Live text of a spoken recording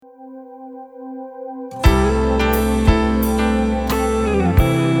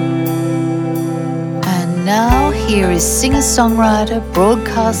here is singer-songwriter,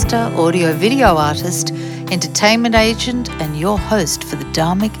 broadcaster, audio-video artist, entertainment agent, and your host for the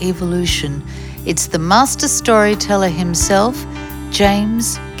Dharmic Evolution. It's the master storyteller himself,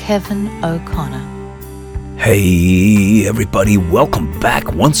 James Kevin O'Connor. Hey everybody, welcome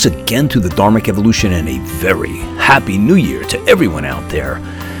back once again to the Dharmic Evolution, and a very happy new year to everyone out there.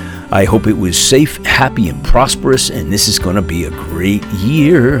 I hope it was safe, happy, and prosperous, and this is going to be a great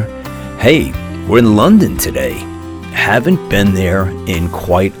year. Hey, we're in London today. Haven't been there in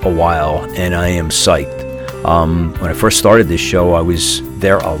quite a while, and I am psyched. When I first started this show, I was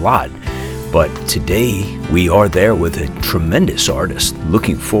there a lot, but today we are there with a tremendous artist.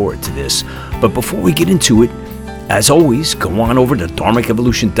 Looking forward to this. But before we get into it, as always, go on over to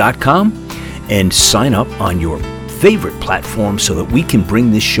dharmicevolution.com and sign up on your favorite platform so that we can bring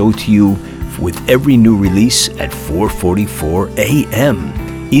this show to you with every new release at 4:44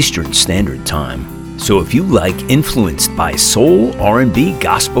 a.m. Eastern Standard Time. So if you like influenced by soul, R&B,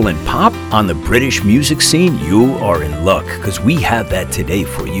 gospel, and pop on the British music scene, you are in luck, because we have that today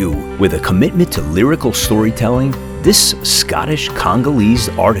for you. With a commitment to lyrical storytelling, this Scottish Congolese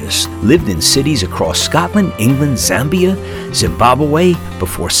artist lived in cities across Scotland, England, Zambia, Zimbabwe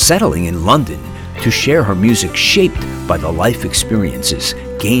before settling in London to share her music shaped by the life experiences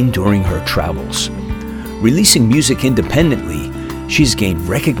gained during her travels. Releasing music independently, she's gained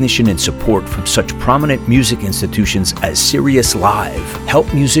recognition and support from such prominent music institutions as Sirius Live,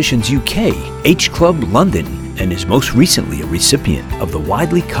 Help Musicians UK, H Club London, and is most recently a recipient of the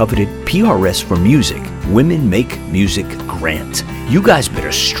widely coveted PRS for Music Women Make Music Grant. You guys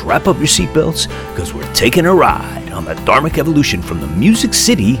better strap up your seatbelts, because we're taking a ride on the Dharmic Evolution from the Music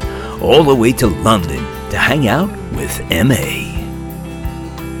City all the way to London to hang out with emaé.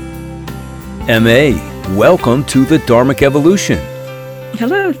 emaé, welcome to the Dharmic Evolution.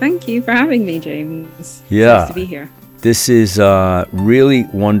 Hello, thank you for having me, James. Yeah, nice to be here. This is really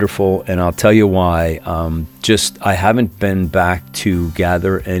wonderful, and I'll tell you why. I haven't been back to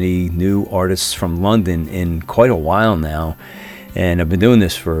gather any new artists from London in quite a while now, and I've been doing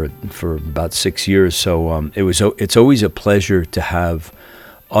this for about 6 years. So it's always a pleasure to have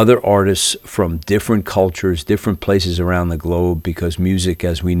other artists from different cultures, different places around the globe, because music,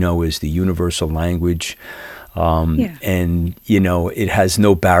 as we know, is the universal language. And, you know, it has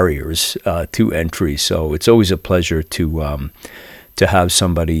no barriers to entry. So it's always a pleasure to have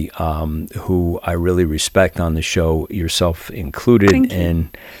somebody who I really respect on the show, yourself included. Thank you.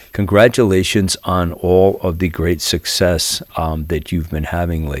 And congratulations on all of the great success that you've been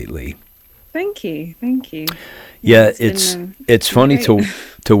having lately. Thank you. Yeah, it's funny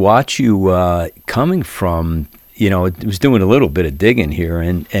to watch you coming from, you know, I was doing a little bit of digging here,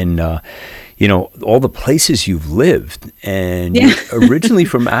 and you know, all the places you've lived, and you're originally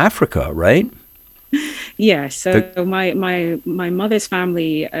from Africa, right? Yeah, so my mother's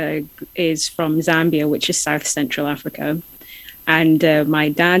family is from Zambia, which is South Central Africa. And my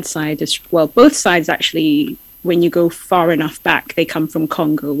dad's side is, well, both sides actually, when you go far enough back, they come from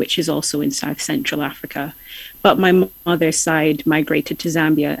Congo, which is also in South Central Africa. But my mother's side migrated to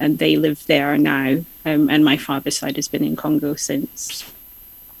Zambia, and they live there now. And my father's side has been in Congo since.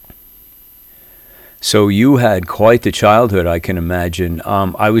 So you had quite the childhood, I can imagine.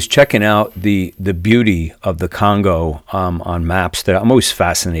 I was checking out the beauty of the Congo on maps. I'm always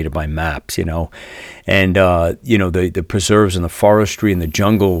fascinated by maps, you know, and you know, the preserves and the forestry and the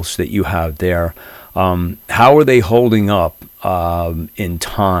jungles that you have there. How are they holding up in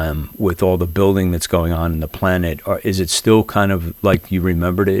time with all the building that's going on in the planet? Or is it still kind of like you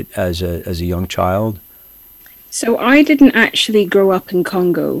remembered it as a young child? So I didn't actually grow up in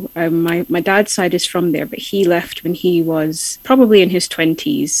Congo. My dad's side is from there, but he left when he was probably in his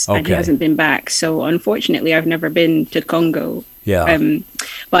 20s, and he hasn't been back. So unfortunately, I've never been to Congo. Yeah.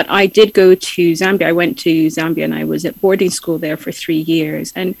 But I did go to Zambia. I went to Zambia, and I was at boarding school there for 3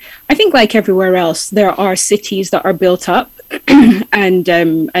 years. And I think, like everywhere else, there are cities that are built up and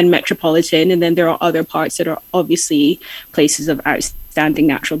metropolitan, and then there are other parts that are obviously places of outstanding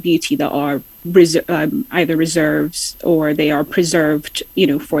natural beauty that are either reserves or they are preserved, you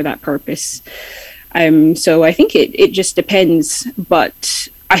know, for that purpose. So I think it just depends. But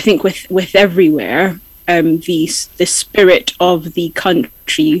I think with everywhere, the spirit of the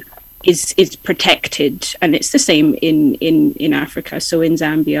country is protected, and it's the same in Africa. So in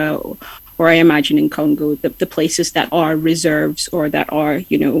Zambia, or I imagine in Congo, the places that are reserves or that are,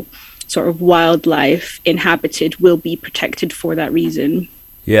 sort of wildlife inhabited will be protected for that reason.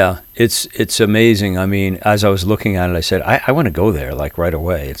 Yeah, it's amazing. I mean, as I was looking at it, I said, I want to go there like right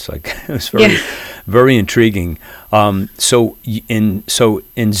away. It's like it's very, very intriguing. So in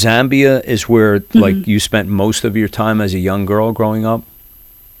Zambia is where like you spent most of your time as a young girl growing up?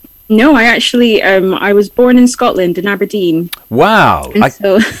 No, I actually I was born in Scotland, in Aberdeen. Wow.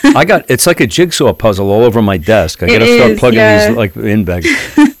 I got it's like a jigsaw puzzle all over my desk. I got to start plugging these like in back.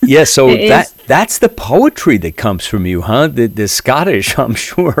 Yeah, so that's the poetry that comes from you, huh? The Scottish, I'm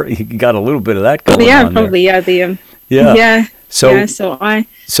sure you got a little bit of that going on probably, there.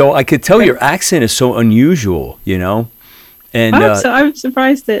 So I could tell your accent is so unusual, you know. And so I'm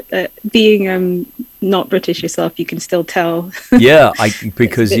surprised that being not British yourself, you can still tell. Yeah,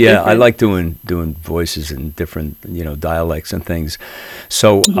 because I like doing voices in different dialects and things.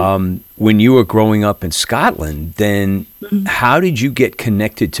 So when you were growing up in Scotland, then how did you get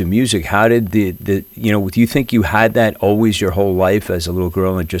connected to music? How did do you think you had that always your whole life as a little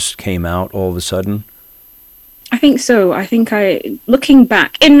girl and it just came out all of a sudden? I think so. I think looking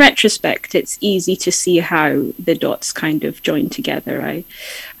back, in retrospect, it's easy to see how the dots kind of joined together.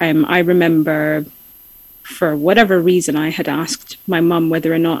 I remember, for whatever reason, I had asked my mum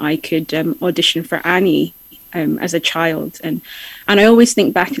whether or not I could audition for Annie as a child. And I always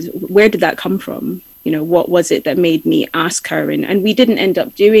think back, where did that come from? What was it that made me ask her? And we didn't end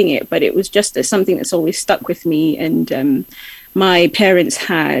up doing it, but it was just something that's always stuck with me. And my parents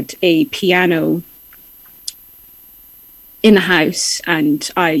had a piano in the house, and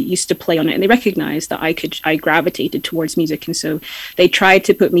I used to play on it, and they recognized that I gravitated towards music. And so they tried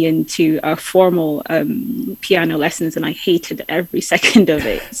to put me into formal piano lessons, and I hated every second of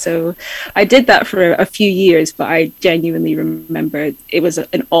it. So I did that for a few years, but I genuinely remember it was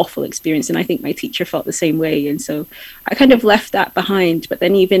an awful experience. And I think my teacher felt the same way. And so I kind of left that behind. But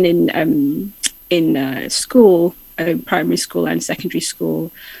then even in school, primary school and secondary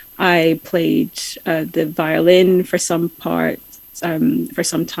school, I played the violin for some parts, for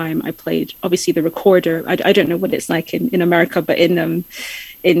some time. I played, obviously, the recorder. I don't know what it's like in America, but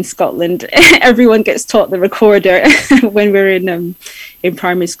in Scotland, everyone gets taught the recorder when we're in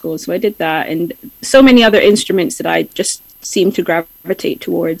primary school. So I did that, and so many other instruments that I just seemed to gravitate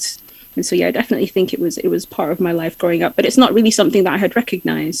towards. And so, I definitely think it was part of my life growing up, but it's not really something that I had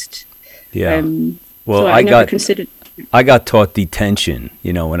recognized. Yeah. Well, so I never considered. I got taught detention,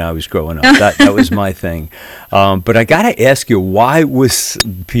 when I was growing up. That was my thing. But I got to ask you, why was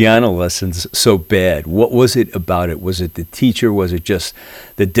piano lessons so bad? What was it about it? Was it the teacher? Was it just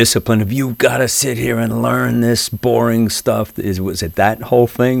the discipline of you got to sit here and learn this boring stuff? Was it that whole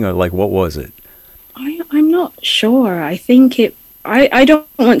thing, or like what was it? I'm not sure. I think I don't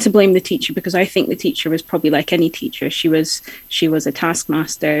want to blame the teacher, because I think the teacher was probably like any teacher. She was a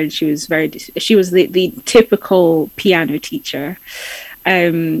taskmaster. She was the typical piano teacher.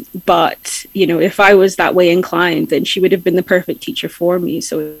 But if I was that way inclined, then she would have been the perfect teacher for me.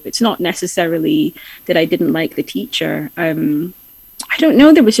 So it's not necessarily that I didn't like the teacher. I don't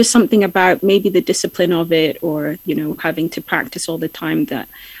know. There was just something about maybe the discipline of it, or having to practice all the time, that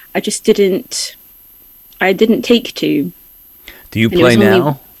I just didn't take to. Do you play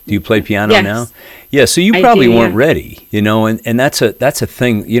now? Do you play piano now? Yeah, so you probably weren't ready, and that's a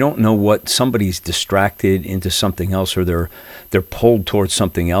thing. You don't know what somebody's distracted into something else, or they're pulled towards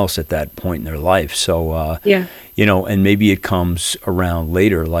something else at that point in their life. So and maybe it comes around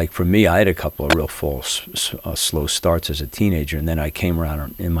later. Like for me, I had a couple of real slow starts as a teenager, and then I came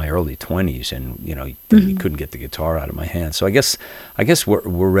around in my early 20s, and you couldn't get the guitar out of my hand. So I guess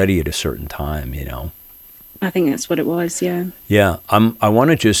we're ready at a certain time, I think that's what it was, yeah. Yeah, I want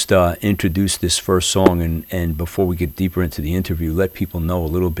to just introduce this first song, and before we get deeper into the interview, let people know a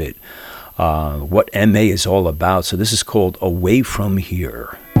little bit what emaé is all about. So this is called Away From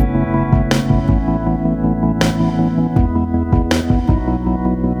Here.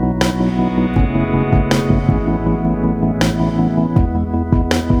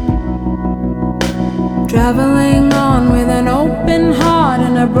 Traveling on with an open heart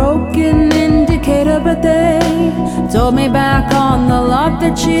and a broken indicator, but they told me back on the lot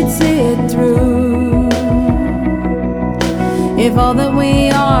that she'd see it through. If all that we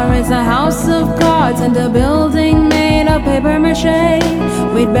are is a house of cards and a building made of paper mache,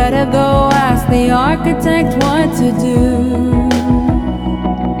 we'd better go ask the architect what to do.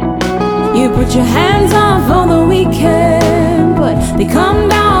 You put your hands on for the weekend, but they come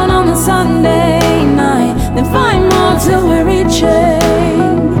down on the Sunday night, then find more till we're reaching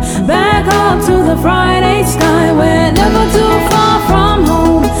back up to the Friday sky. We're never too far from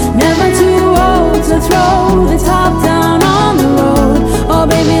home, never too old to throw the top down on the road. Oh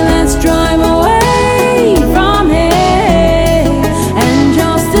baby, let's drive away from here and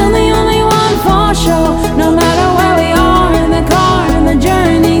just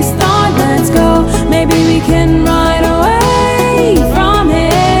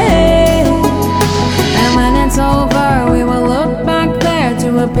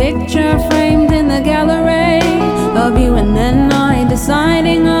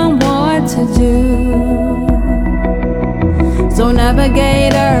deciding on what to do. So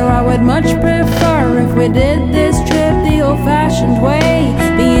navigator, I would much prefer if we did this trip the old-fashioned way.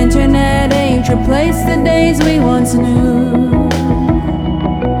 The internet age replaced the days we once knew.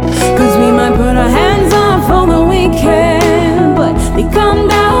 Cause we might put our hands off on the weekend, but they come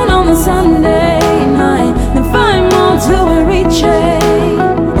down on the Sunday night, then find more till we reach it.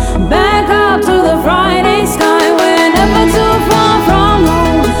 Back up to the Friday sky. We're never too far from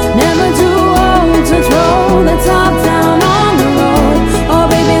home, never too old to throw the top down on the road. Oh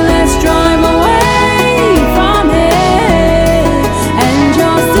baby, let's drive away from here. And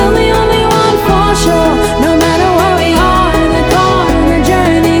you're still the only one for sure. No matter where we are in the car, the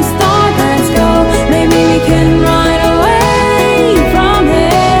journey start, let's go. Maybe we can ride away from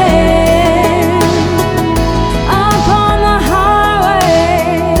here. Up on the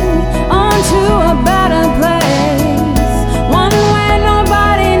highway, onto a better place, one where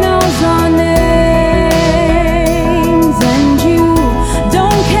nobody knows our names. And you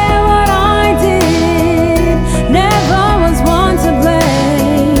don't care what I did, never was one to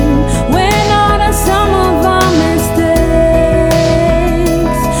blame. We're not a sum of our mistakes.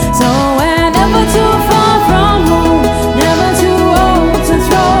 So we're never too far from home, never too old to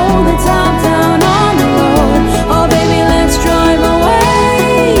throw the top down on the road. Oh baby, let's drive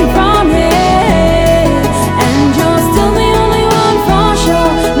away from here. And you're still the only one for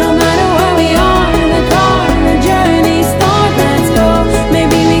sure. No matter where we are in the car, the journey start, let's go.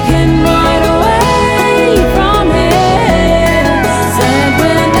 Maybe we can ride away from here. Said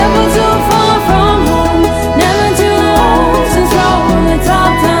we're never too far from home, never too old to throw the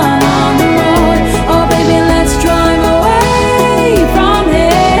top down on the road. Oh baby, let's drive away from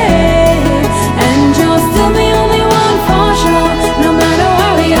here. And you're still the only one for sure. No matter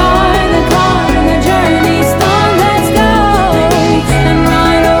where we are in the car, the journey start, let's go. And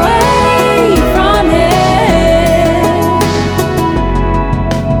ride away from here.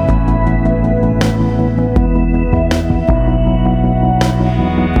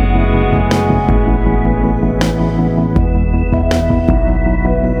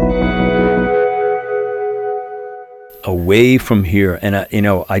 Away from here. And,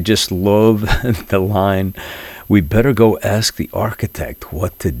 I just love the line, we better go ask the architect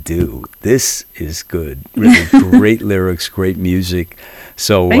what to do. This is good. Really great lyrics, great music.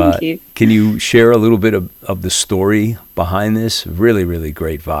 So Thank you. can you share a little bit of the story behind this? Really, really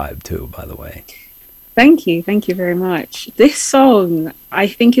great vibe too, by the way. Thank you very much. This song, I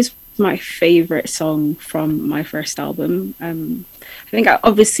think, is my favorite song from my first album. I think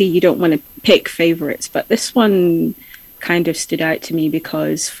obviously you don't want to pick favorites, but this one kind of stood out to me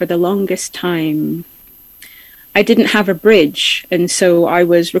because for the longest time I didn't have a bridge, and so I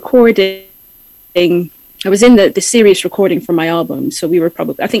was recording. I was in the serious recording for my album, so we were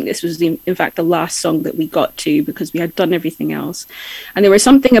probably, I think this was in fact the last song that we got to because we had done everything else, and there was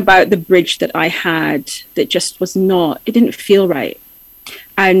something about the bridge that I had that just was not, it didn't feel right.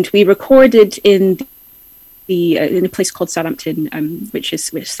 And we recorded in a place called Southampton, which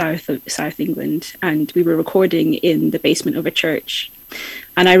is South England, and we were recording in the basement of a church.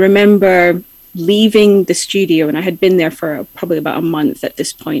 And I remember leaving the studio, and I had been there for probably about a month at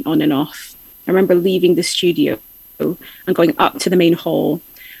this point, on and off. I remember leaving the studio and going up to the main hall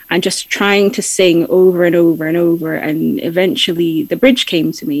and just trying to sing over and over and over, and eventually the bridge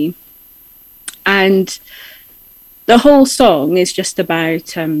came to me. And the whole song is just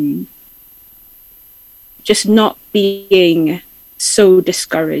about just not being so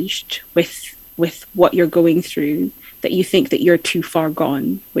discouraged with what you're going through that you think that you're too far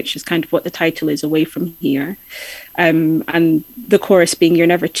gone, which is kind of what the title is, Away From Here. And the chorus being, you're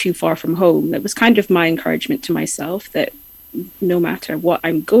never too far from home. That was kind of my encouragement to myself, that no matter what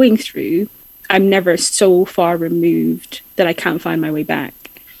I'm going through, I'm never so far removed that I can't find my way back.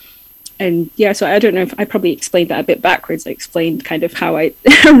 And yeah, so I don't know if I probably explained that a bit backwards. I explained kind of how I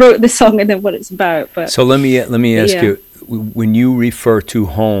wrote the song and then what it's about. But so let me ask you, when you refer to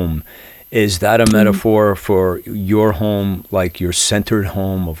home, is that a metaphor for your home, like your centered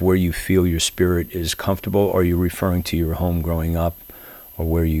home of where you feel your spirit is comfortable? Or are you referring to your home growing up, or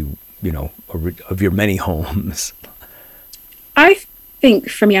where of your many homes? I think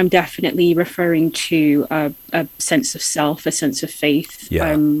for me, I'm definitely referring to a sense of self, a sense of faith,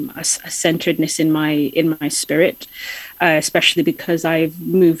 a centeredness in my spirit, especially because I've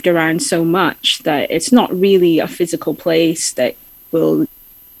moved around so much that it's not really a physical place that will,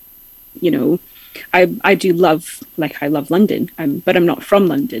 I do love, I love London, but I'm not from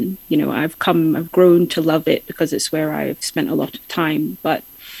London. I've grown to love it because it's where I've spent a lot of time. But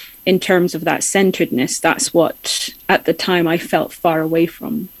in terms of that centeredness, that's what at the time I felt far away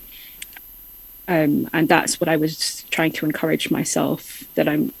from. And that's what I was trying to encourage myself, that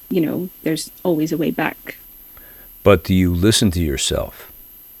I'm, there's always a way back. But do you listen to yourself?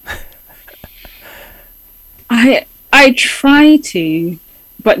 I try to,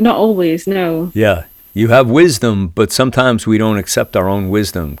 but not always, no. Yeah. You have wisdom, but sometimes we don't accept our own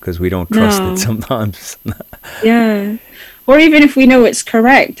wisdom because we don't trust it sometimes. Yeah. Or even if we know it's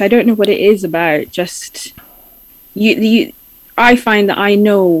correct, I don't know what it is about. Just I find that I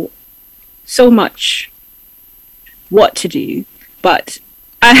know so much what to do, but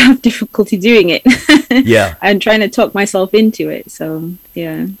I have difficulty doing it. Yeah. And trying to talk myself into it. So,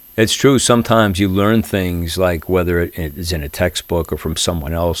 yeah. It's true. Sometimes you learn things, like whether it is in a textbook or from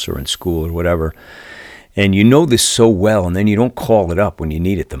someone else or in school or whatever, and you know this so well, and then you don't call it up when you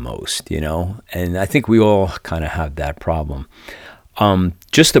need it the most, And I think we all kind of have that problem.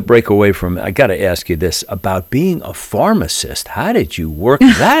 Just to break away from it, I got to ask you this about being a pharmacist. How did you work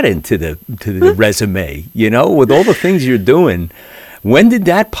that into the resume? With all the things you're doing, when did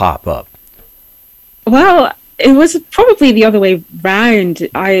that pop up? Well, it was probably the other way round.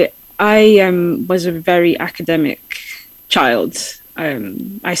 I was a very academic child.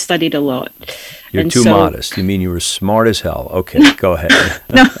 I studied a lot. You're too modest. You mean you were smart as hell? Okay, go ahead.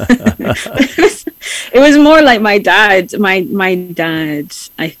 No, it was more like my dad. My dad,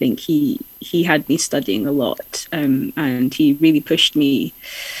 I think he had me studying a lot, and he really pushed me.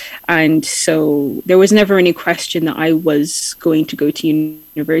 And so there was never any question that I was going to go to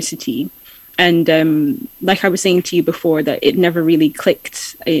university. And like I was saying to you before, that it never really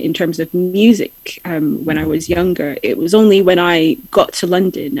clicked in terms of music when I was younger. It was only when I got to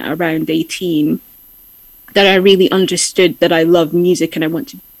London around 18 that I really understood that I love music and I want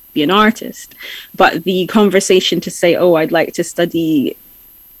to be an artist. But the conversation to say, oh, I'd like to study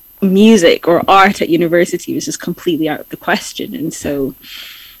music or art at university was just completely out of the question. And so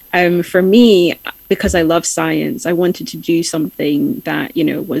for me, because I love science, I wanted to do something that,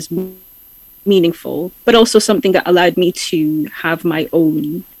 was meaningful, but also something that allowed me to have my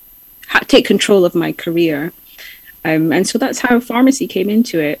own, take control of my career. And so that's how pharmacy came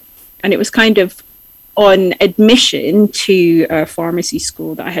into it. And it was kind of on admission to a pharmacy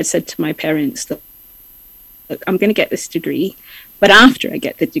school that I had said to my parents that, look, I'm going to get this degree, but after I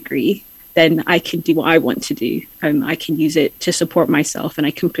get the degree, then I can do what I want to do. I can use it to support myself and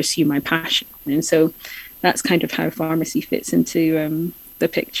I can pursue my passion. And so that's kind of how pharmacy fits into the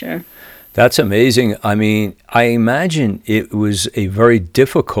picture. That's amazing. I mean, I imagine it was a very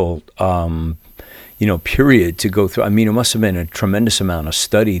difficult, period to go through. I mean, it must have been a tremendous amount of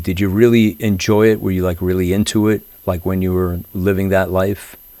study. Did you really enjoy it? Were you really into it, like when you were living that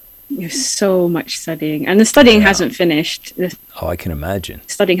life? There's so much studying, and the studying hasn't finished. Oh, I can imagine.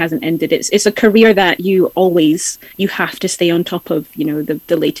 Studying hasn't ended. It's a career that you have to stay on top of,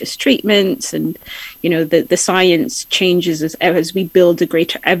 the latest treatments, and, the science changes as we build a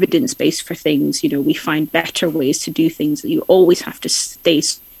greater evidence base for things. We find better ways to do things. You always have to stay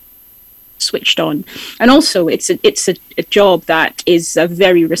switched on. And also it's a job that is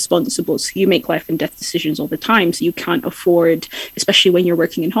very responsible. So you make life and death decisions all the time. So you can't afford, especially when you're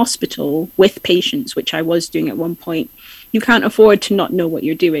working in hospital with patients, which I was doing at one point, you can't afford to not know what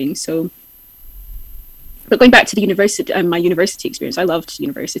you're doing. So, but going back to the university, my university experience, I loved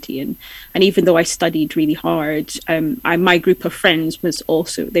university. And even though I studied really hard, my group of friends was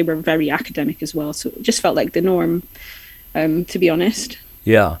also, they were very academic as well. So it just felt like the norm, to be honest.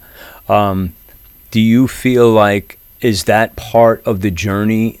 Yeah. Do you feel like, is that part of the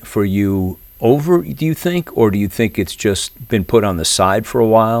journey for you over, do you think? Or do you think it's just been put on the side for a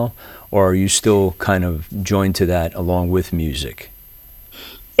while? Or are you still kind of joined to that along with music?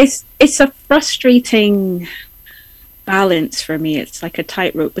 It's a frustrating balance for me. It's like a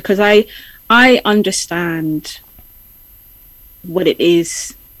tightrope because I understand what it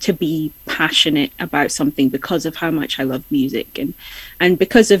is to be passionate about something because of how much I love music and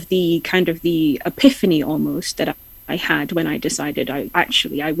because of the kind of the epiphany almost that I had when I decided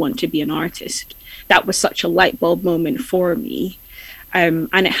I want to be an artist. That was such a light bulb moment for me. And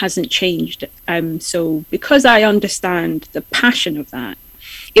it hasn't changed. So because I understand the passion of that,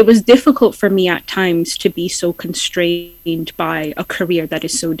 it was difficult for me at times to be so constrained by a career that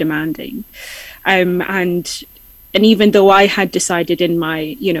is so demanding. And even though I had decided in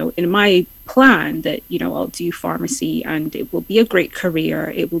my plan that, I'll do pharmacy and it will be a great career,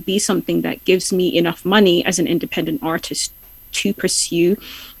 it will be something that gives me enough money as an independent artist to pursue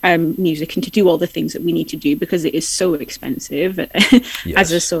music and to do all the things that we need to do because it is so expensive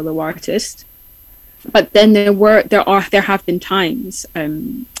as a solo artist. But then there have been times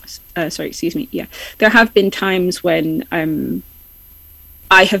sorry, excuse me. Yeah, there have been times when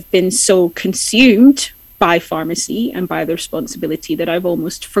I have been so consumed by pharmacy and by the responsibility that I've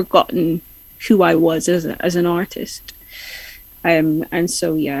almost forgotten who I was as an artist. And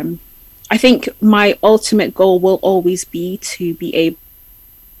so, yeah, I think my ultimate goal will always be to be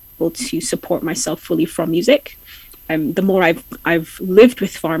able to support myself fully from music. The more I've lived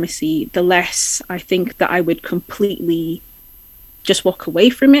with pharmacy, the less I think that I would completely just walk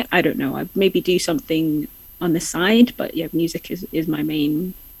away from it. I don't know. I'd maybe do something on the side, but yeah, music is my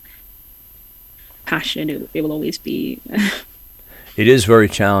main passion. It will always be. It is very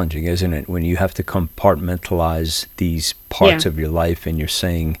challenging, isn't it, when you have to compartmentalize these parts of your life and you're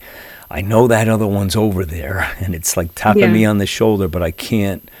saying, I know that other one's over there, and it's like tapping me on the shoulder, but I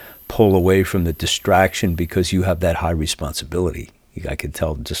can't pull away from the distraction because you have that high responsibility. I could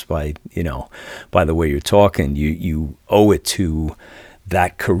tell just by, by the way you're talking, you owe it to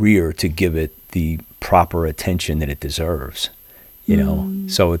that career to give it the proper attention that it deserves,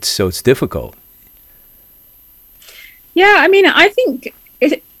 so it's difficult. Yeah, I mean, I think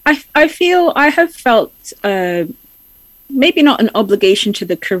I feel I have felt maybe not an obligation to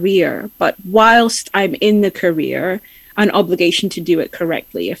the career, but whilst I'm in the career, an obligation to do it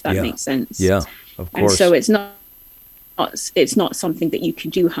correctly, if that makes sense. Yeah, of course. And so it's not something that you can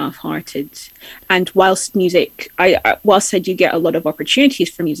do half-hearted. And whilst I do get a lot of opportunities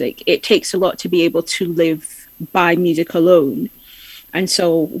for music, it takes a lot to be able to live by music alone. And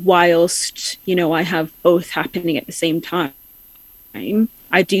so whilst, I have both happening at the same time,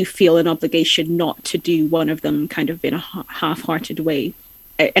 I do feel an obligation not to do one of them kind of in a half-hearted way,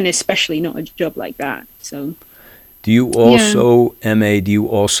 and especially not a job like that. So do you also, emaé, do you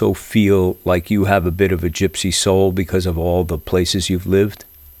also feel like you have a bit of a gypsy soul because of all the places you've lived?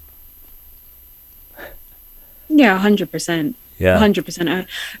 Yeah, 100%. Yeah. 100%.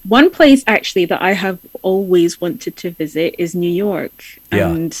 One place actually that I have always wanted to visit is New York.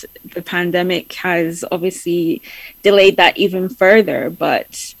 And the pandemic has obviously delayed that even further.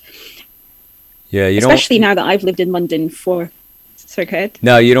 But especially now that I've lived in London for... Sorry, go ahead.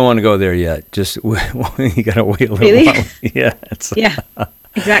 No, you don't want to go there yet. Just you got to wait a little while. Yeah. Yeah.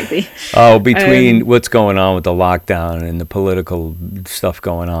 Exactly. Between what's going on with the lockdown and the political stuff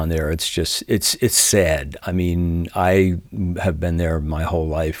going on there, it's just it's sad. I mean, I have been there my whole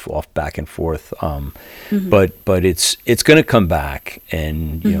life, off back and forth. But it's going to come back,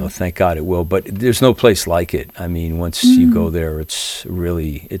 and thank God it will. But there's no place like it. I mean, once you go there, it's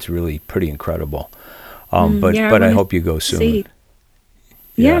really pretty incredible. But I hope you go soon. See.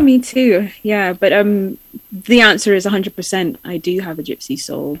 Yeah, me too. Yeah, but the answer is 100%. I do have a gypsy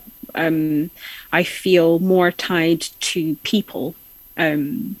soul. I feel more tied to people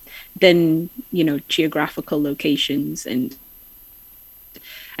than geographical locations, and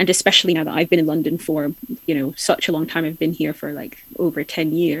especially now that I've been in London for such a long time. I've been here for like over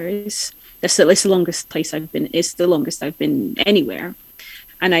 10 years. It's the longest place I've been. It's the longest I've been anywhere,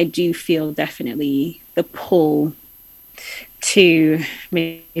 and I do feel definitely the pull to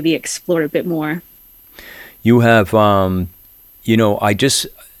maybe explore a bit more. You have,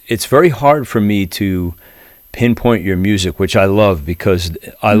 it's very hard for me to pinpoint your music, which I love, because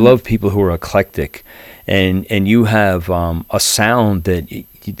I love people who are eclectic, and you have a sound that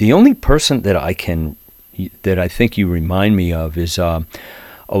the only person that I think you remind me of is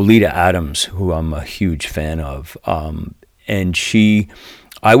Olita Adams, who I'm a huge fan of, and she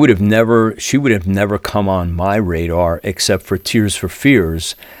would have never come on my radar except for Tears for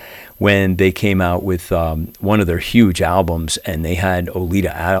Fears, when they came out with one of their huge albums, and they had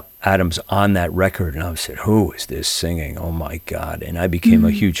Olita Adams on that record, and I said, "Who is this singing? Oh my God!" And I became a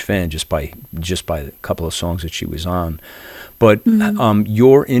huge fan just by a couple of songs that she was on. But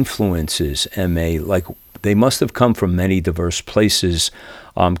your influences, emaé, like, they must have come from many diverse places.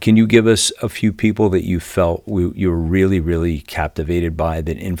 Can you give us a few people that you felt you were really, really captivated by,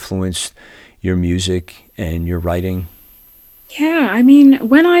 that influenced your music and your writing? Yeah, I mean,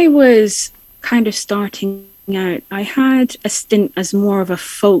 when I was kind of starting out, I had a stint as more of a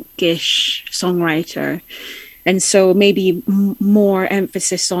folkish songwriter. And so maybe more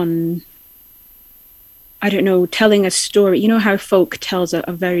emphasis on, I don't know, telling a story. You know how folk tells a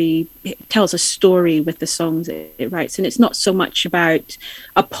story with the songs it writes, and it's not so much about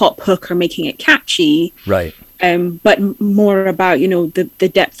a pop hook or making it catchy, right? But more about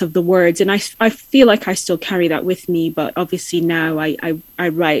the depth of the words. And I feel like I still carry that with me, but obviously now I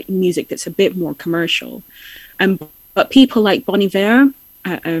write music that's a bit more commercial. But people like Bon Iver,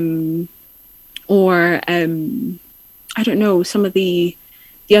 or I don't know, some of the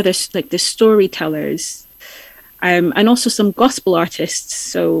others, like the storytellers. and also some gospel artists.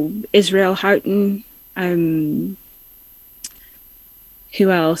 So Israel Houghton, who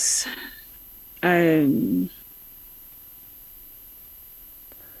else?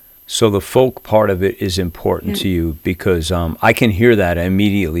 So the folk part of it is important to you, because I can hear that. I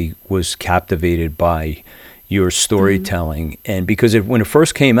immediately was captivated by your storytelling. And because when it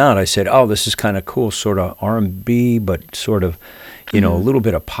first came out, I said, oh, this is kind of cool, sort of R&B, but sort of, a little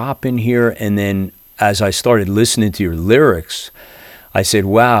bit of pop in here. And then as I started listening to your lyrics, I said,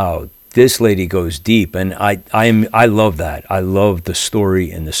 wow, this lady goes deep. And I love that. I love the story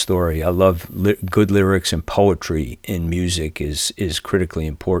in the story. I love good lyrics, and poetry in music is critically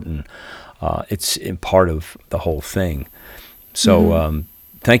important. It's in part of the whole thing. So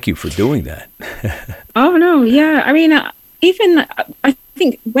thank you for doing that. Oh, no. Yeah. I mean, I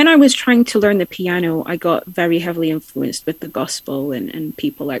think when I was trying to learn the piano, I got very heavily influenced with the gospel and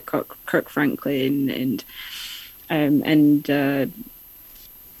people like Kirk Franklin and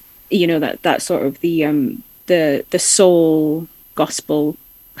that sort of the soul gospel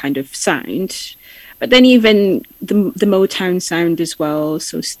kind of sound. But then even the Motown sound as well,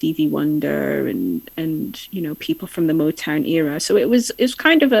 so Stevie Wonder and people from the Motown era. So it was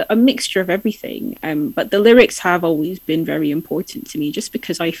kind of a mixture of everything. But the lyrics have always been very important to me, just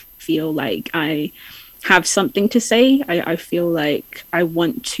because I feel like I have something to say. I feel like I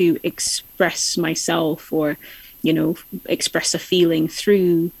want to express myself, or express a feeling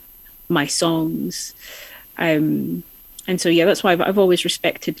through my songs. And so that's why I've always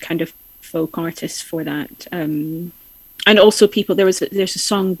respected kind of folk artists for that. And also people, there's a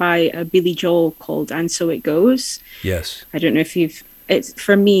song by Billy Joel called "And So It Goes." Yes. I don't know if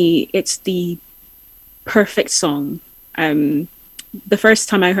for me, it's the perfect song. The first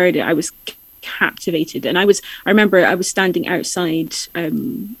time I heard it, I was captivated. And I remember I was standing outside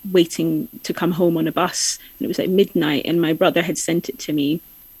waiting to come home on a bus, and it was like midnight, and my brother had sent it to me.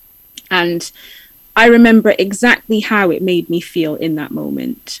 And I remember exactly how it made me feel in that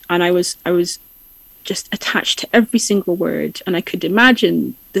moment. And I was just attached to every single word. And I could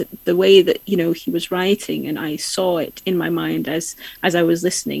imagine the way that, he was writing, and I saw it in my mind as I was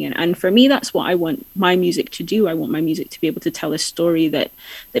listening. And for me, that's what I want my music to do. I want my music to be able to tell a story that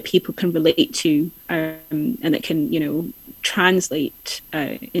people can relate to, and that can, translate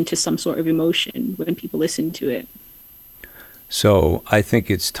into some sort of emotion when people listen to it. So I think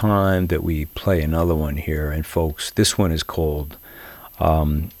it's time that we play another one here. And folks, this one is called,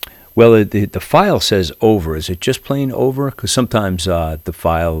 the file says Over. Is it just plain Over? Because sometimes the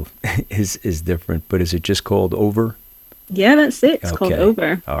file is different, but is it just called Over? Yeah, that's it. It's called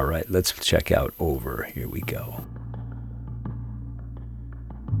Over. All right, let's check out Over. Here we go.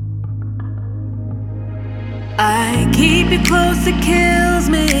 I keep you close, it kills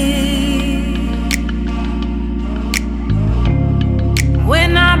me. We're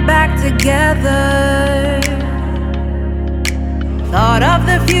not back together. Thought of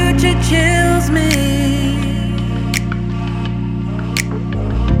the future chills me.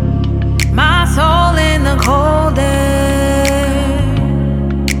 My soul in the cold air,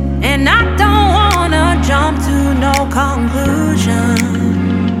 and I don't wanna jump to no conclusion.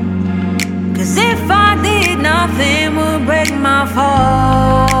 'Cause if I did, nothing would break my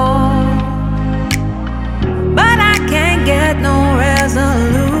fall. But I can't get no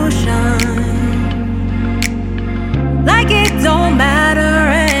resolution. Like it don't matter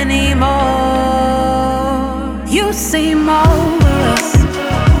anymore. You seem over us,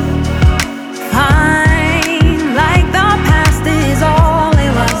 fine, like the past is all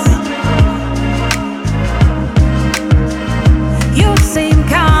it was. You seem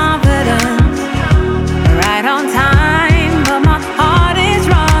confident, right on time, but my heart is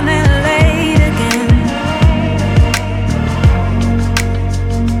running late again.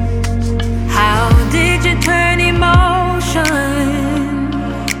 How did you turn emotion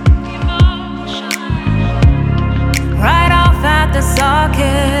right off at the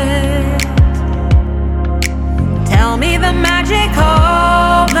socket? Tell me the magic moment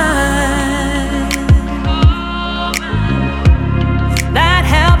that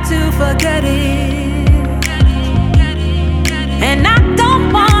helped to forget it. And I don't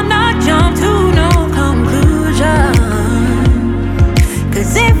wanna jump to no conclusion.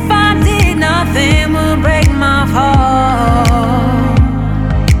 'Cause if I did, nothing would break my fall.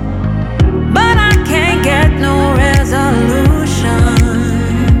 But I can't get no resolution.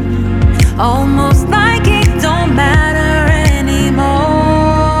 Almost like it don't matter anymore.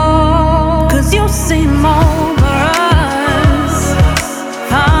 'Cause you seem over us,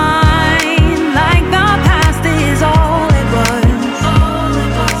 fine, like the past is all it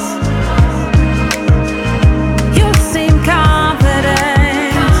was.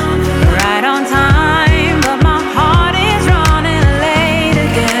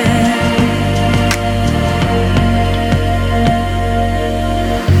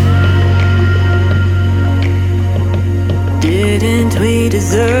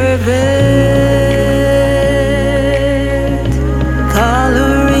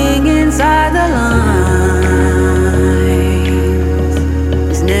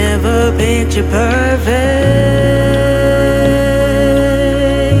 picture perfect.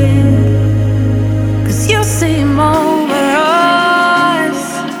 'Cause you seem over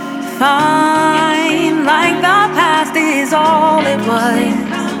us fine, like the past is all it was.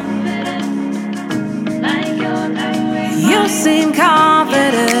 You seem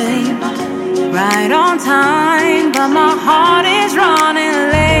confident, right on time, but my heart is running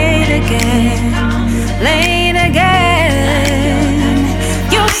late again, late again.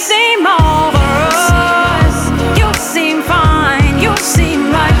 You seem over us, you seem fine, you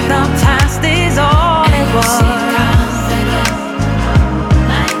seem like the past is all it was.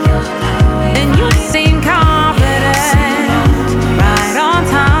 And you seem confident, right on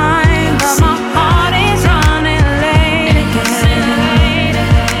time, but my heart is running late again.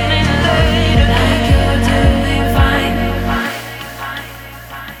 Like you're doing fine.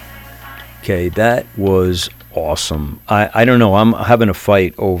 Okay, that was awesome. I don't know. I'm having a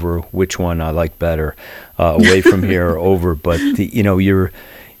fight over which one I like better, away from here or over. But your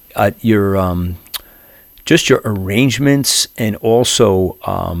just your arrangements and also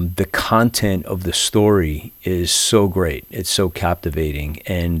the content of the story is so great. It's so captivating.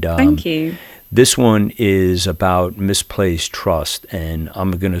 And Thank you. this one is about misplaced trust, and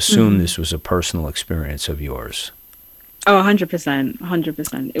I'm going to assume this was a personal experience of yours. Oh, 100%,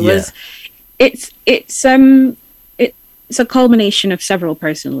 100%. It Yeah. was. It's a culmination of several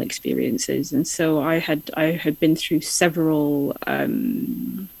personal experiences, and so I had been through several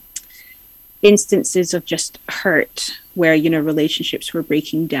instances of just hurt where relationships were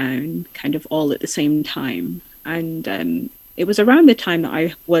breaking down, kind of all at the same time, and it was around the time that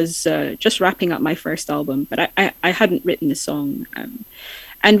I was just wrapping up my first album, but I hadn't written the song,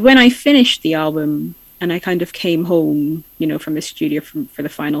 and when I finished the album and I kind of came home, from the studio for the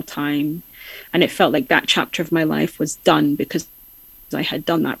final time. And it felt like that chapter of my life was done because I had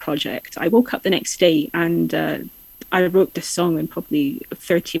done that project. I woke up the next day and I wrote this song in probably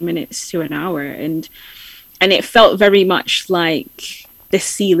 30 minutes to an hour. And it felt very much like the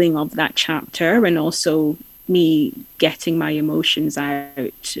sealing of that chapter, and also me getting my emotions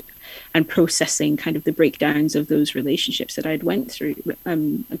out and processing kind of the breakdowns of those relationships that I'd gone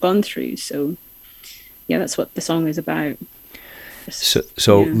through. So yeah, that's what the song is about.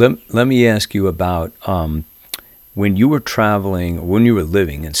 So let me ask you about when you were traveling, when you were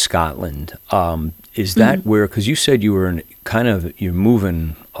living in Scotland. Is that where? Because you said you were you're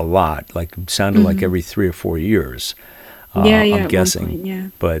moving a lot. Like it sounded like every 3 or 4 years. I'm guessing. Point, yeah.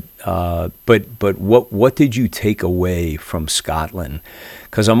 But what did you take away from Scotland?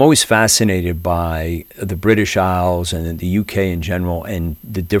 Because I'm always fascinated by the British Isles and the UK in general, and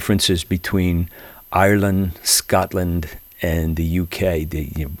the differences between Ireland, Scotland, and the UK,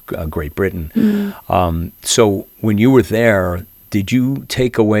 Great Britain. So when you were there, did you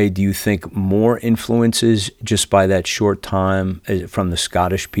take away, do you think, more influences just by that short time from the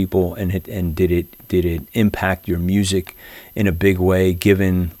Scottish people, and did it impact your music in a big way,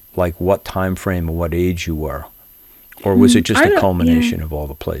 given like what time frame or what age you were, or was it just a culmination of all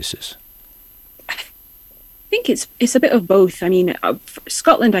the places? I think it's a bit of both. I mean,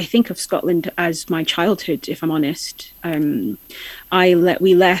 Scotland, I think of Scotland as my childhood, if I'm honest.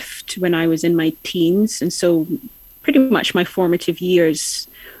 We left when I was in my teens, and so pretty much my formative years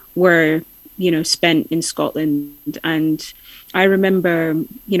were, spent in Scotland. And I remember,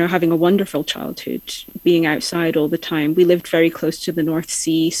 having a wonderful childhood, being outside all the time. We lived very close to the North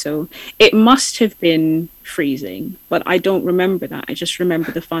Sea, so it must have been freezing, but I don't remember that. I just remember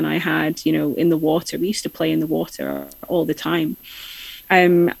the fun I had, in the water. We used to play in the water all the time.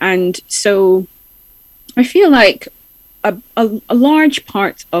 And so I feel like a large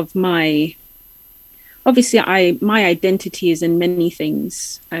part of my identity is in many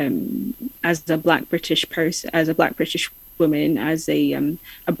things, as a Black British person, as a Black British woman, as a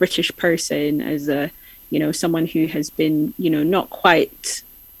British person, as someone who has been, not quite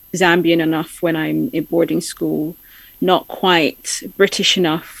Zambian enough when I'm in boarding school, not quite British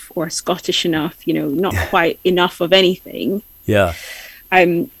enough or Scottish enough, not quite enough of anything. Yeah.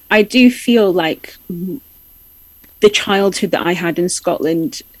 I do feel like the childhood that I had in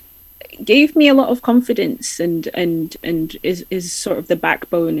Scotland gave me a lot of confidence and is sort of the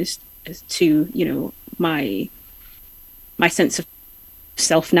backbone as to, my sense of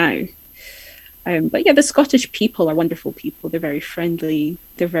self now. But yeah, the Scottish people are wonderful people. They're very friendly.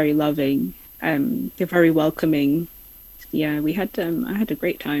 They're very loving. They're very welcoming. Yeah, I had a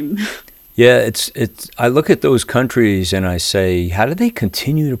great time. Yeah, it's. I look at those countries and I say, how do they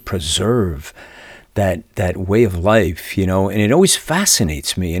continue to preserve that way of life, and it always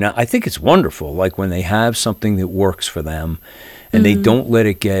fascinates me. And I think it's wonderful, like when they have something that works for them and they don't let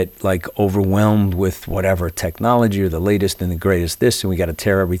it get like overwhelmed with whatever technology or the latest and the greatest this, and we got to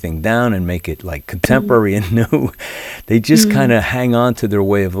tear everything down and make it like contemporary and new. They just kind of hang on to their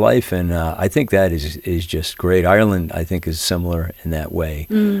way of life. And I think that is just great. Ireland, I think, is similar in that way.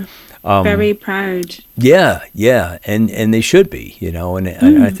 Very proud. Yeah. And they should be,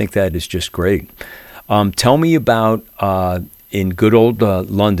 and I think that is just great. Tell me about in good old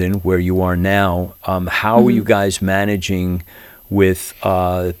London, where you are now, how are you guys managing with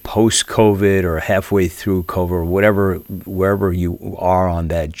post-COVID or halfway through COVID or whatever, wherever you are on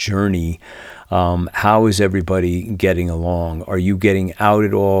that journey? How is everybody getting along? Are you getting out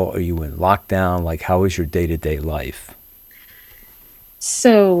at all? Are you in lockdown? Like, how is your day-to-day life?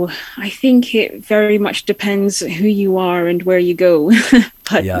 So I think it very much depends who you are and where you go.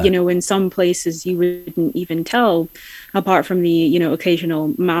 But, in some places you wouldn't even tell, apart from the,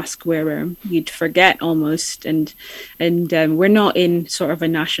 occasional mask wearer. You'd forget almost. And we're not in sort of a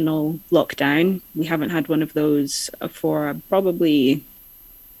national lockdown. We haven't had one of those for probably,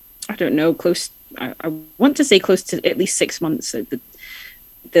 I don't know, I want to say close to at least 6 months. The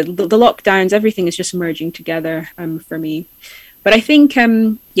lockdowns, everything is just merging together for me. But I think,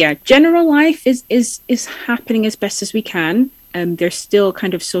 general life is happening as best as we can. There's still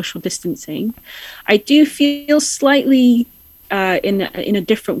kind of social distancing. I do feel slightly in a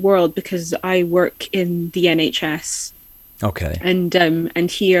different world because I work in the NHS. Okay.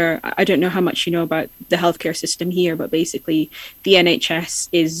 And here, I don't know how much you know about the healthcare system here, but basically the NHS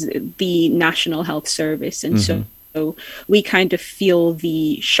is the National Health Service. And so we kind of feel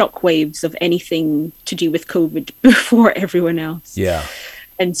the shockwaves of anything to do with COVID before everyone else. Yeah.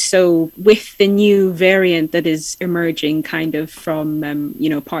 And so with the new variant that is emerging kind of from,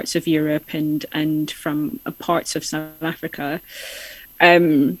 parts of Europe and from parts of South Africa,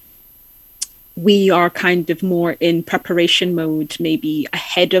 we are kind of more in preparation mode, maybe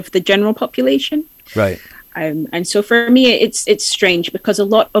ahead of the general population. Right. And so for me, it's strange because a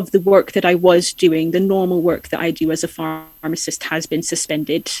lot of the work that I was doing, the normal work that I do as a pharmacist, has been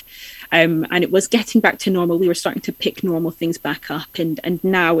suspended. And it was getting back to normal. We were starting to pick normal things back up. And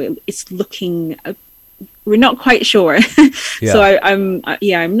now it's looking, we're not quite sure. Yeah. So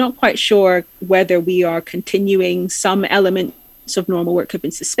I'm not quite sure whether we are continuing. Some elements of normal work have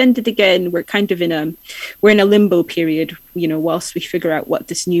been suspended again. We're kind of in a limbo period, whilst we figure out what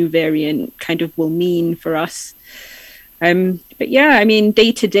this new variant kind of will mean for us. But yeah, I mean,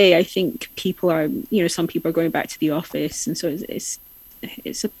 day to day, I think people are, some people are going back to the office, and so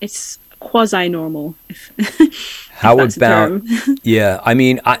it's quasi normal. How about? Yeah, I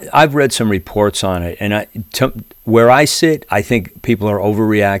mean, I've read some reports on it, and where I sit, I think people are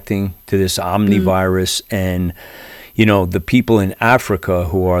overreacting to this omnivirus and. The people in Africa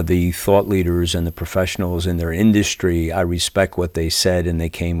who are the thought leaders and the professionals in their industry, I respect what they said, and they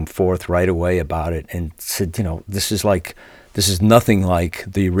came forth right away about it and said, this is nothing like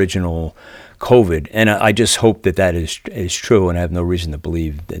the original COVID. And I just hope that is true, and I have no reason to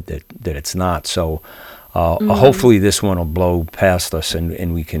believe that it's not. So hopefully this one will blow past us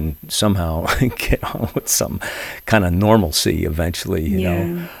and we can somehow get on with some kind of normalcy eventually, you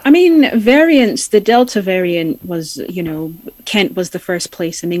know. I mean, variants, the Delta variant was, Kent was the first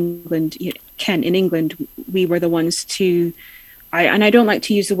place in England. Kent in England, we were the ones to, and I don't like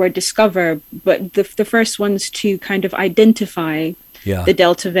to use the word discover, but the first ones to kind of identify the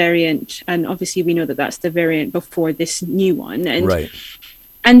Delta variant. And obviously we know that that's the variant before this new one.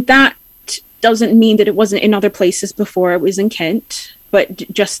 And that doesn't mean that it wasn't in other places before it was in Kent, but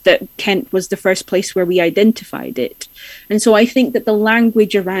just that Kent was the first place where we identified it. And so I think that the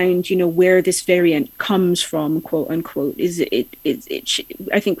language around, where this variant comes from, quote unquote,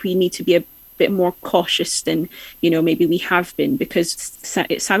 I think we need to be a bit more cautious than, maybe we have been, because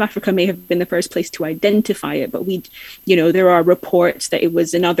South Africa may have been the first place to identify it, but there are reports that it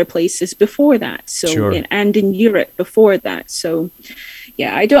was in other places before that. So, and in Europe before that. So,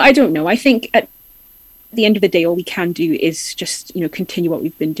 yeah, I don't know. I think at the end of the day, all we can do is just, continue what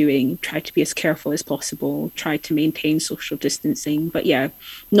we've been doing, try to be as careful as possible, try to maintain social distancing, but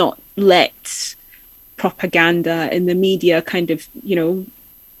not let propaganda and the media kind of,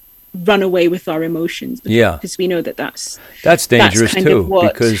 run away with our emotions. Because we know that's dangerous too,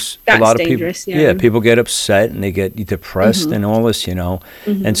 because a lot of people, people get upset and they get depressed and all this,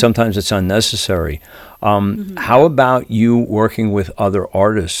 and sometimes it's unnecessary. How about you working with other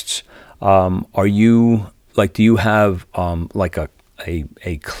artists? Are you do you have like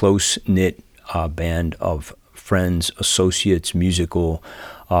a close knit band of friends, associates, musical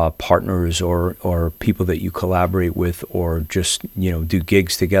partners, or people that you collaborate with, or just do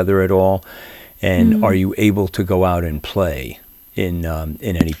gigs together at all? And are you able to go out and play in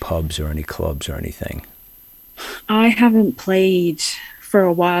any pubs or any clubs or anything? I haven't played for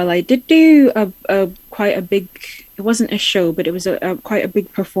a while. I did do a quite a big. It wasn't a show, but it was a quite a big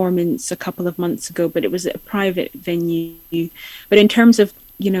performance a couple of months ago. But it was at a private venue. But in terms of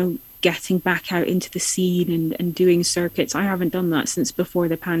getting back out into the scene and doing circuits, I haven't done that since before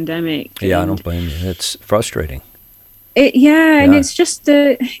the pandemic. Yeah, I don't blame you. It's frustrating. And it's just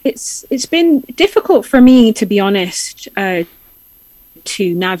it's been difficult for me, to be honest, to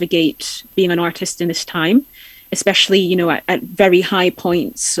navigate being an artist in this time, especially at very high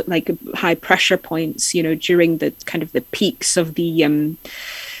points, like high pressure points, during the kind of the peaks of the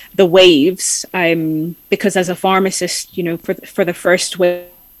waves. Because as a pharmacist, for the first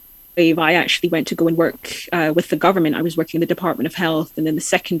wave, I actually went to go and work with the government. I was working in the Department of Health, and then the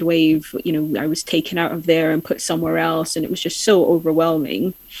second wave, I was taken out of there and put somewhere else, and it was just so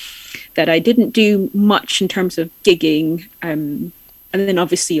overwhelming that I didn't do much in terms of gigging. And then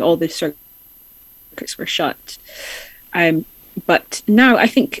obviously all the circuits were shut. But now I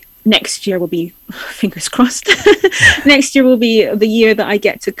think next year will be, fingers crossed, next year will be the year that I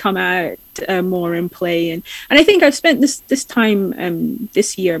get to come out more and play. And I think I've spent this time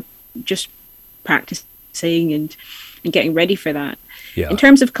this year just practicing and getting ready for that. Yeah. In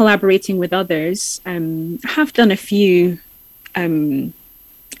terms of collaborating with others, I have done a few, I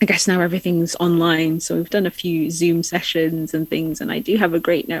guess now everything's online, so we've done a few Zoom sessions and things, and I do have a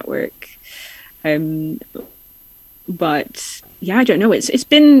great network. But yeah, I don't know. It's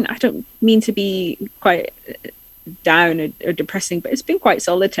been, I don't mean to be quite down or depressing, but it's been quite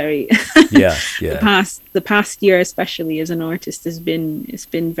solitary. Yeah. The past year, especially as an artist, it's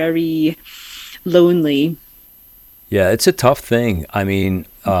been very lonely. Yeah, it's a tough thing. I mean,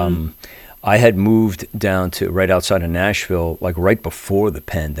 I had moved down to right outside of Nashville, like right before the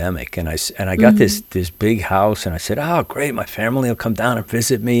pandemic, and I got this big house, and I said, "Oh, great, my family will come down and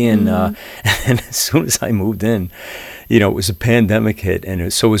visit me." And and as soon as I moved in, it was a pandemic hit,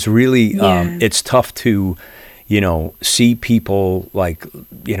 and so it was really it's tough to see people, like,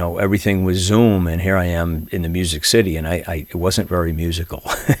 everything was Zoom, and here I am in the Music City, and I it wasn't very musical.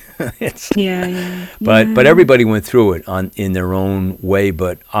 But everybody went through it in their own way.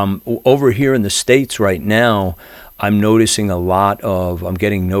 But over here in the States right now, I'm noticing I'm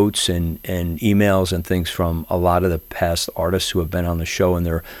getting notes and emails and things from a lot of the past artists who have been on the show, and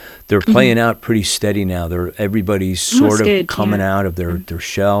they're playing out pretty steady now. Everybody's sort of coming out of their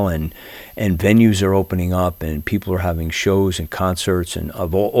shell, and venues are opening up, and people are having shows and concerts, and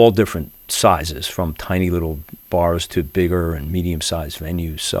of all different sizes, from tiny little bars to bigger and medium-sized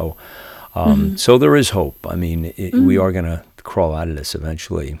venues. So so there is hope. I mean, we are going to crawl out of this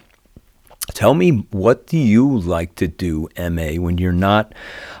eventually. Tell me, what do you like to do, emaé, when you're not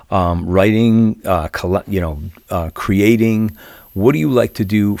writing, creating? What do you like to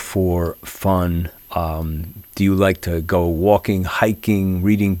do for fun? Do you like to go walking, hiking,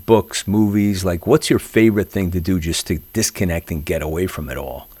 reading books, movies? Like, what's your favorite thing to do just to disconnect and get away from it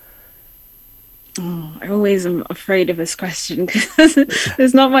all? Oh, I always am afraid of this question because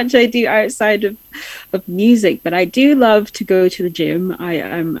there's not much I do outside of music, but I do love to go to the gym.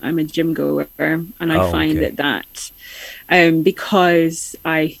 I'm a gym goer, and I find that because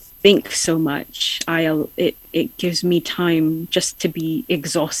I think so much, it gives me time just to be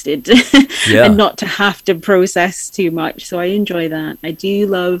exhausted and not to have to process too much. So I enjoy that.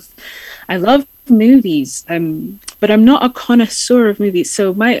 I love movies, but I'm not a connoisseur of movies.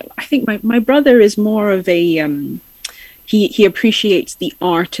 So I think my brother is more of a he appreciates the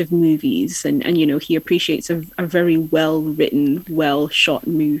art of movies, and he appreciates a very well written, well shot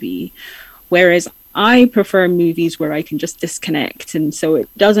movie, whereas I prefer movies where I can just disconnect, and so it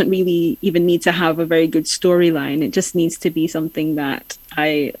doesn't really even need to have a very good storyline. It just needs to be something that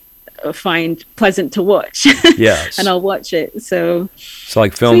I find pleasant to watch. Yes. And I'll watch it. So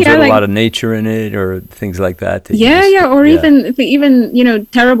like films with a lot of nature in it, or things like that. Even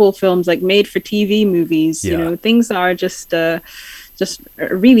terrible films like made for TV movies. Things that are just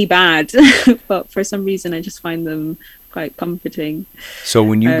really bad, but for some reason I just find them quite comforting. So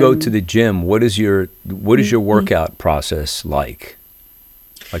when you go to the gym, what is your workout process like?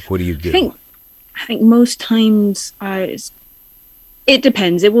 Like, what do you do? I think most times it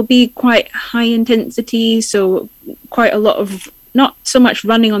depends. It will be quite high intensity, so quite a lot of, not so much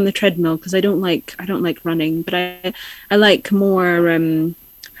running on the treadmill, because I don't like running, but I like more.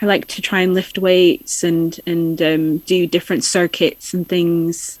 I like to try and lift weights and do different circuits and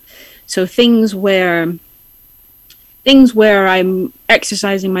things. So things where things where I'm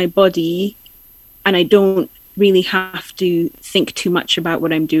exercising my body and I don't really have to think too much about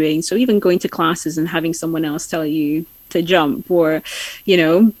what I'm doing. So even going to classes and having someone else tell you to jump, or, you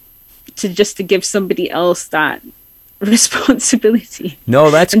know, to give somebody else that responsibility. No,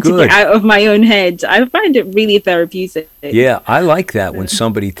 that's and good. To get out of my own head. I find it really therapeutic. Yeah, I like that when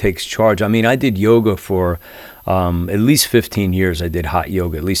somebody takes charge. I mean, I did yoga for at least 15 years. I did hot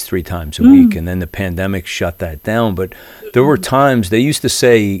yoga at least 3 times a week, and then the pandemic shut that down. But there were times they used to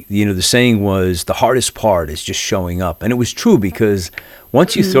say, you know, the saying was the hardest part is just showing up. And it was true, because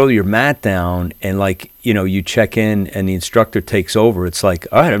once you throw your mat down and, like, you know, you check in and the instructor takes over, it's like,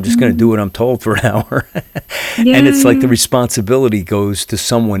 all right, I'm just going to do what I'm told for an hour. And it's like the responsibility goes to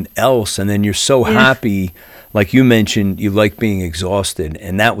someone else. And then you're so happy. Like you mentioned, you like being exhausted.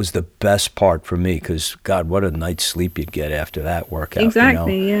 And that was the best part for me, because, God, what a night's sleep you'd get after that workout.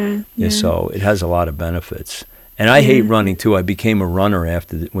 Exactly, you know? Yeah. So it has a lot of benefits. And I hate running, too. I became a runner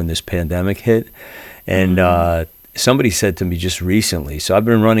after when this pandemic hit. And somebody said to me just recently, so I've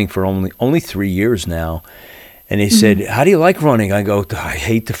been running for only 3 years now, and they said, how do you like running? I go, I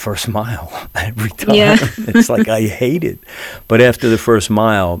hate the first mile every time. Yeah. It's like, I hate it. But after the first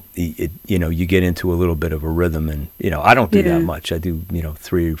mile, you know, you get into a little bit of a rhythm, and, you know, I don't do that much. I do, you know,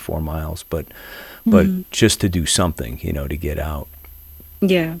 3 or 4 miles, but just to do something, you know, to get out.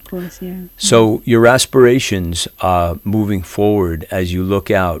 Yeah, of course, yeah. So your aspirations moving forward, as you look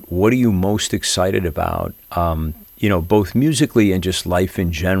out, what are you most excited about, you know, both musically and just life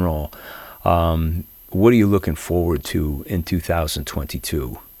in general? What are you looking forward to in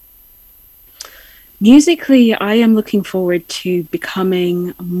 2022? Musically, I am looking forward to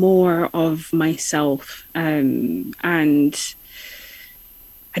becoming more of myself. And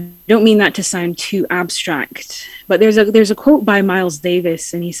I don't mean that to sound too abstract, but there's a quote by Miles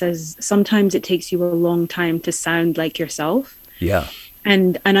Davis, and he says, sometimes it takes you a long time to sound like yourself. Yeah.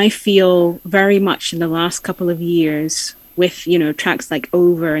 And I feel very much in the last couple of years with, you know, tracks like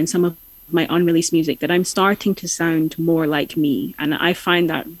Over and some of my unreleased music, that I'm starting to sound more like me. And I find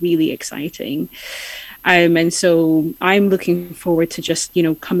that really exciting. And so I'm looking forward to just, you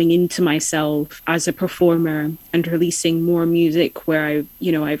know, coming into myself as a performer and releasing more music where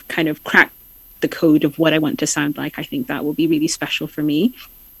I've kind of cracked the code of what I want to sound like. I think that will be really special for me.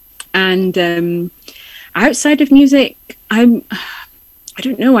 And outside of music, I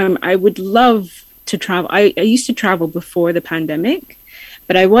don't know, I would love to travel. I used to travel before the pandemic,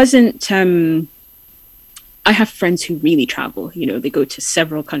 but I wasn't, I have friends who really travel, you know, they go to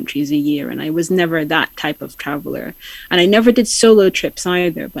several countries a year, and I was never that type of traveler. And I never did solo trips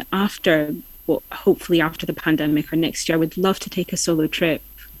either, but hopefully after the pandemic or next year, I would love to take a solo trip.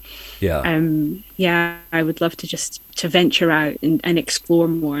 Yeah. I would love to venture out and explore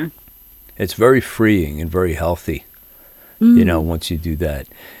more. It's very freeing and very healthy, you know, once you do that.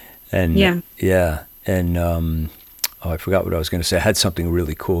 And yeah. And, I forgot what I was going to say. I had something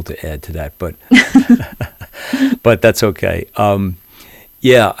really cool to add to that, but but that's okay.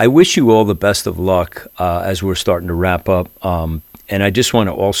 Yeah, I wish you all the best of luck as we're starting to wrap up. And I just want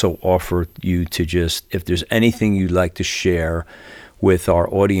to also offer you to just, if there's anything you'd like to share with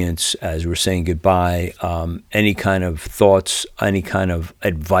our audience as we're saying goodbye, any kind of thoughts, any kind of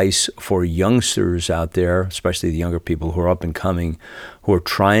advice for youngsters out there, especially the younger people who are up and coming, who are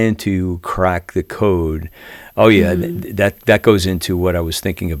trying to crack the code. Oh yeah, that goes into what I was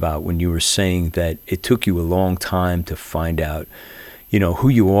thinking about when you were saying that it took you a long time to find out, you know, who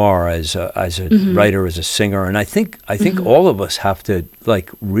you are as a writer, as a singer. And I think all of us have to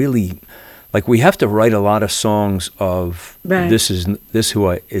we have to write a lot of songs of this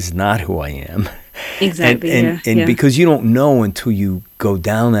is not who I am. Exactly. And because you don't know until you go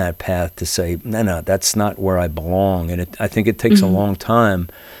down that path to say, no, that's not where I belong. And I think it takes a long time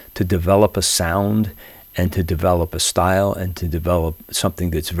to develop a sound and to develop a style and to develop something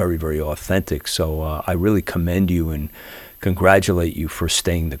that's very, very authentic. So I really commend you and congratulate you for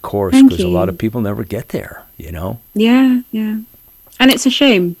staying the course, because a lot of people never get there, you know? Yeah. And it's a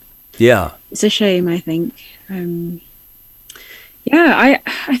shame. Yeah. It's a shame, I think. I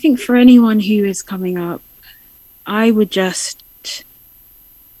think for anyone who is coming up, I would just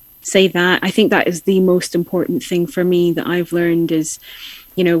say that. I think that is the most important thing for me that I've learned is,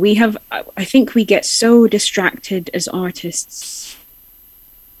 you know, I think we get so distracted as artists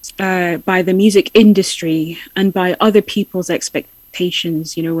by the music industry and by other people's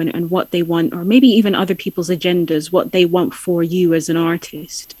expectations, you know, and what they want, or maybe even other people's agendas, what they want for you as an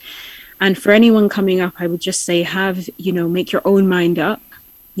artist. And for anyone coming up, I would just say make your own mind up.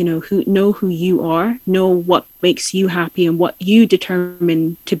 know who you are, know what makes you happy and what you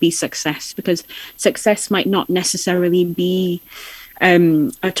determine to be success, because success might not necessarily be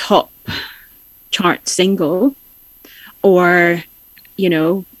a top chart single, or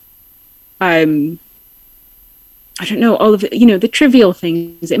I don't know, all of the trivial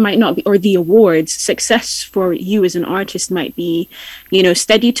things. It might not be, or the awards. Success for you as an artist might be,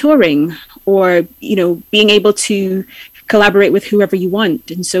 steady touring, or, being able to collaborate with whoever you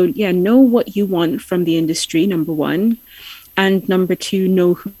want. And so, know what you want from the industry, number one. And number two,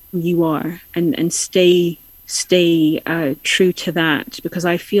 know who you are, and stay true to that, because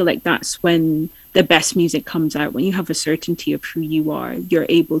I feel like that's when the best music comes out. When you have a certainty of who you are, you're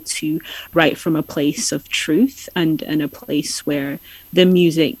able to write from a place of truth, and a place where the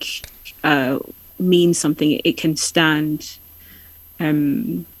music means something. It can stand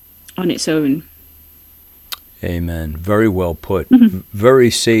on its own. Amen. Very well put.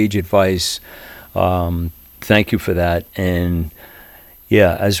 Very sage advice. Thank you for that. And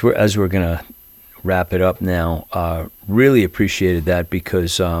as we're gonna wrap it up now, really appreciated that,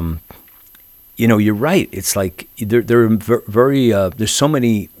 because you're right. It's like there are very there's so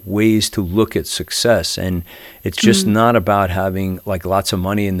many ways to look at success, and it's just not about having like lots of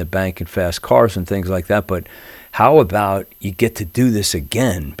money in the bank and fast cars and things like that. But how about you get to do this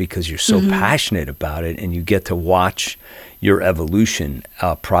again because you're so passionate about it, and you get to watch your evolution,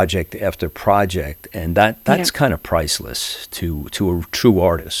 project after project, and that's kind of priceless to a true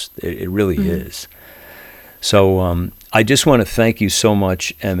artist. It really is. So I just want to thank you so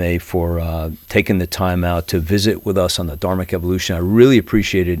much, emaé, for taking the time out to visit with us on the Dharmic Evolution. I really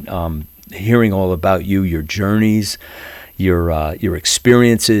appreciated hearing all about you, your journeys, your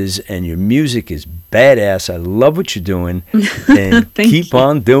experiences, and your music is badass. I love what you're doing, and keep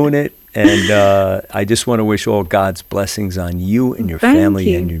on doing it. And I just want to wish all God's blessings on you and your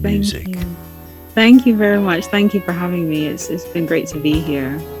family and your music. Thank you very much. Thank you for having me. It's been great to be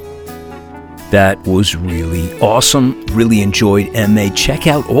here. That was really awesome. Really enjoyed emaé. Check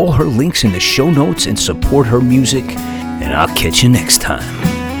out all her links in the show notes and support her music. And I'll catch you next time.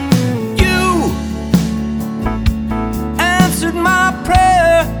 You answered my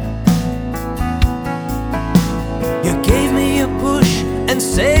prayer. You gave me a push and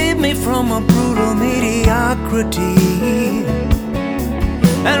saved me from a brutal mediocrity.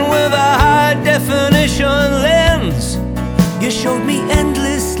 And with a high definition lens, you showed me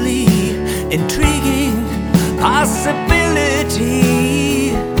endlessly intriguing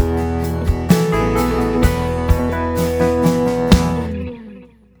possibility.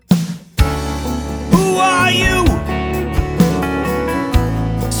 Who are you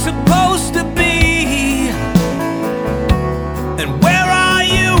supposed to be? And where are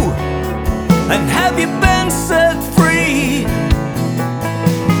you? And have you been set free?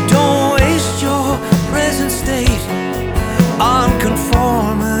 Don't waste your present state on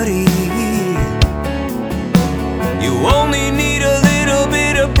conformity. You only need a little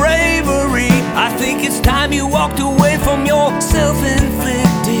bit of bravery. I think it's time you walked away from your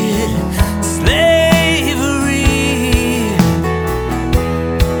self-inflicted slavery.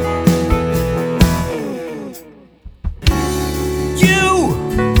 You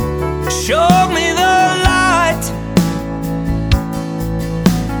showed me the light.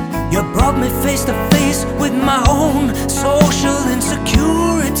 You brought me face to face with my own social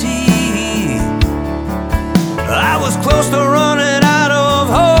insecurity. I was close to running out of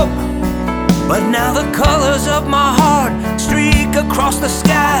hope, but now the colors of my heart streak across the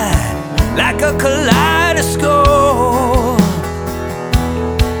sky like a kaleidoscope.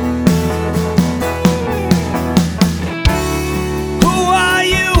 Who are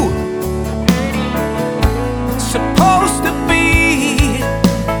you supposed to be?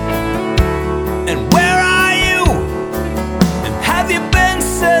 And where are you? And have you been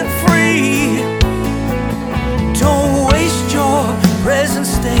set free? Don't waste your present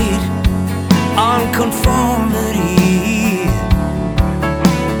state on conformity.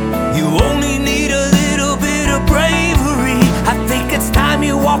 You only need a little bit of bravery. I think it's time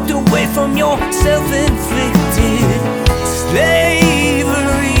you walked away from your self-inflicted slavery.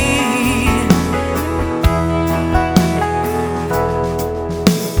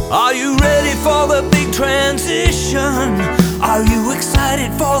 Are you ready for the big transition? Are you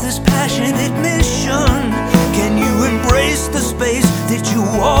excited for this passionate mission? Can you embrace the space that you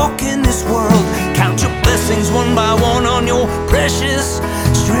walk in this world? Count your blessings one by one on your precious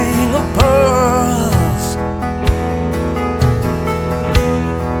string of pearls.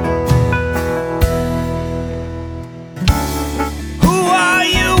 Who are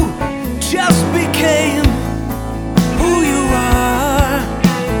you? Just became who you are.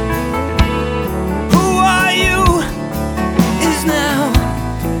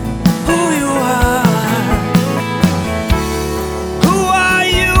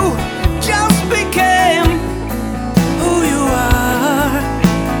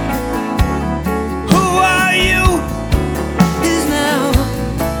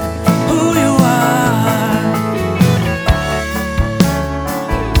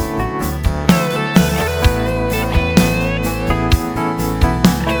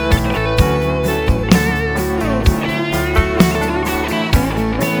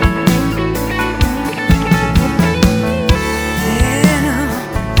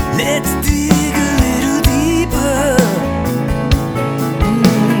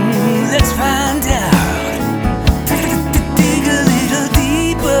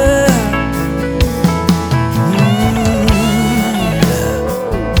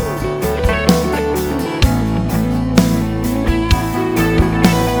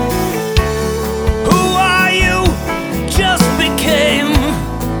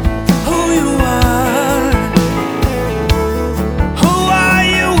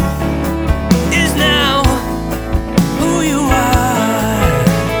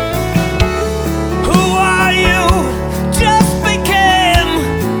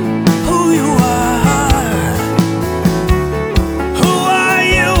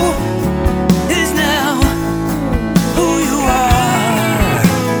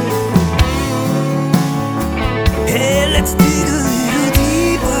 Let's dig a